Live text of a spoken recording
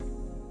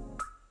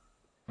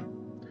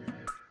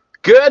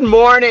Good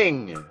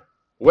morning.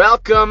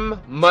 Welcome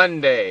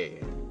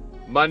Monday.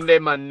 Monday.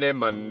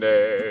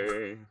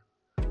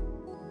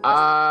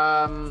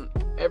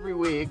 Every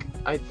week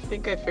I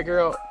think I figure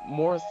out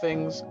more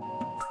things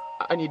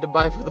I need to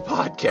buy for the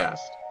podcast.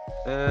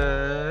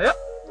 Yep.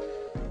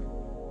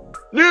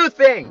 New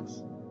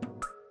things.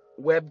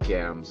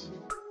 Webcams.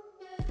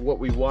 What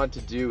we want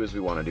to do is we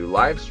want to do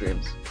live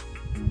streams,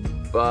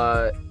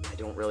 but I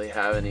don't really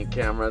have any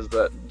cameras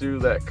that do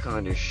that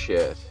kind of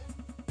shit.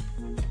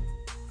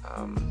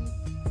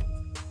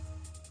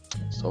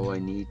 So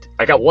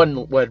I got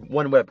one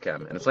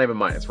webcam, and it's not even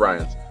mine, it's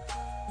Ryan's.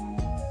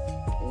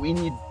 We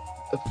need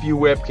a few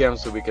webcams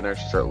so we can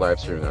actually start live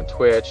streaming on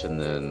Twitch,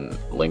 and then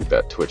link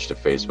that Twitch to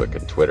Facebook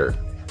and Twitter.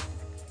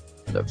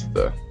 That's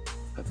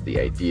the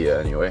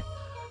idea, anyway.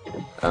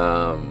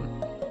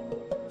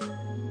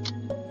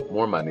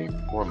 More money.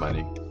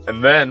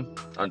 And then,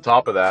 on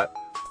top of that,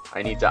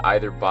 I need to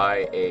either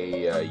buy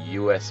a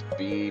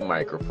USB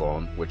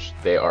microphone, which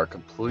they are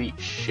complete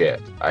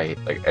shit.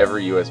 Like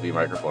every USB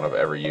microphone I've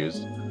ever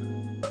used,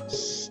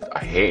 I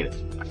hate it.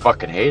 I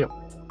fucking hate them.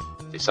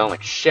 They sound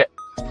like shit.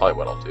 That's probably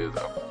what I'll do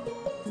though,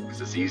 because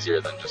it's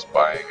easier than just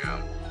buying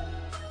an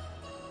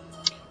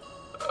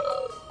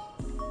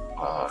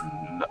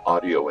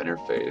audio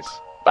interface.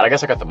 But I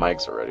guess I got the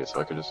mics already,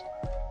 so I could just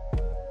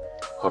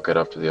hook it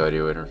up to the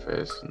audio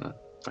interface and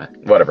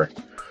then, whatever.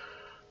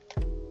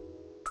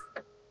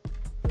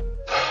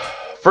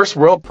 First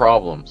world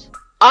problems.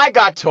 I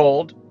got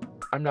told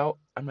I'm not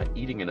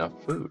eating enough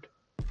food.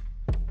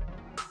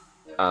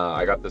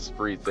 I got this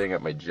free thing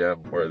at my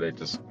gym where they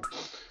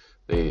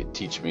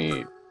teach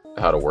me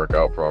how to work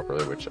out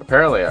properly, which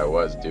apparently I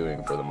was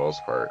doing for the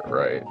most part,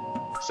 right?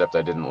 Except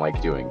I didn't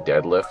like doing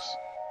deadlifts.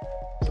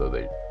 So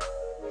they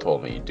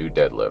told me, do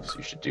deadlifts,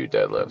 you should do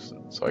deadlifts.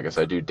 So I guess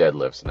I do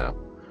deadlifts now,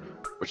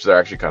 which are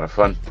actually kind of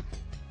fun.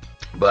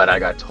 But I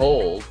got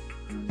told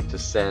to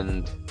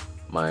send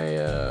my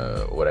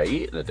what I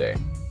eat in a day.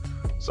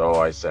 So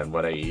I send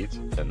what I eat,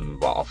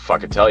 and well, I'll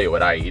fucking tell you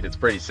what I eat. It's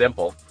pretty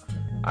simple.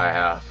 I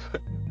have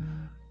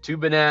 2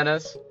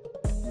 bananas,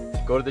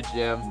 go to the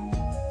gym,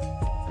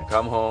 and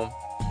come home.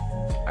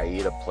 I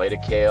eat a plate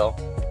of kale,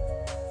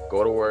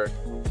 go to work.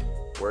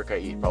 I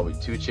eat probably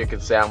 2 chicken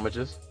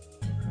sandwiches,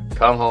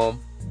 come home,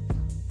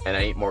 and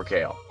I eat more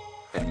kale.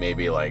 And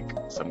maybe like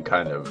some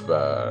kind of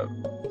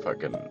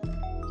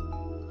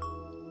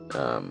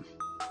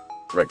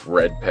like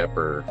red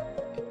pepper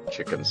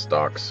chicken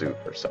stock soup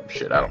or some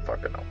shit. I don't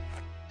fucking know.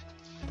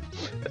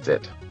 That's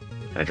it.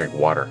 And I drink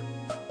water.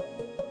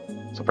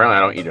 So apparently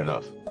I don't eat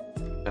enough.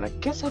 And I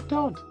guess I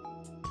don't.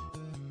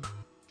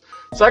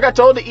 So I got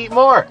told to eat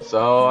more.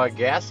 So I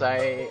guess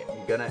I'm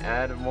gonna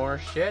add more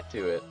shit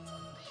to it.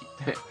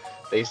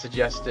 They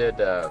suggested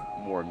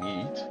more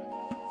meat,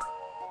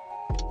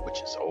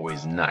 which is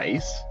always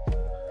nice.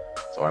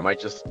 So I might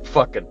just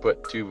fucking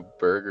put 2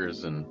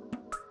 burgers in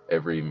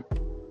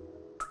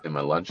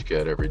my lunch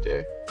kit every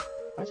day.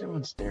 Why is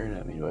everyone staring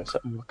at me? Do I have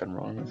something fucking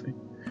wrong with me?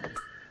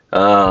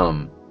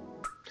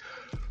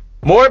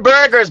 More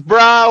burgers,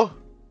 bro!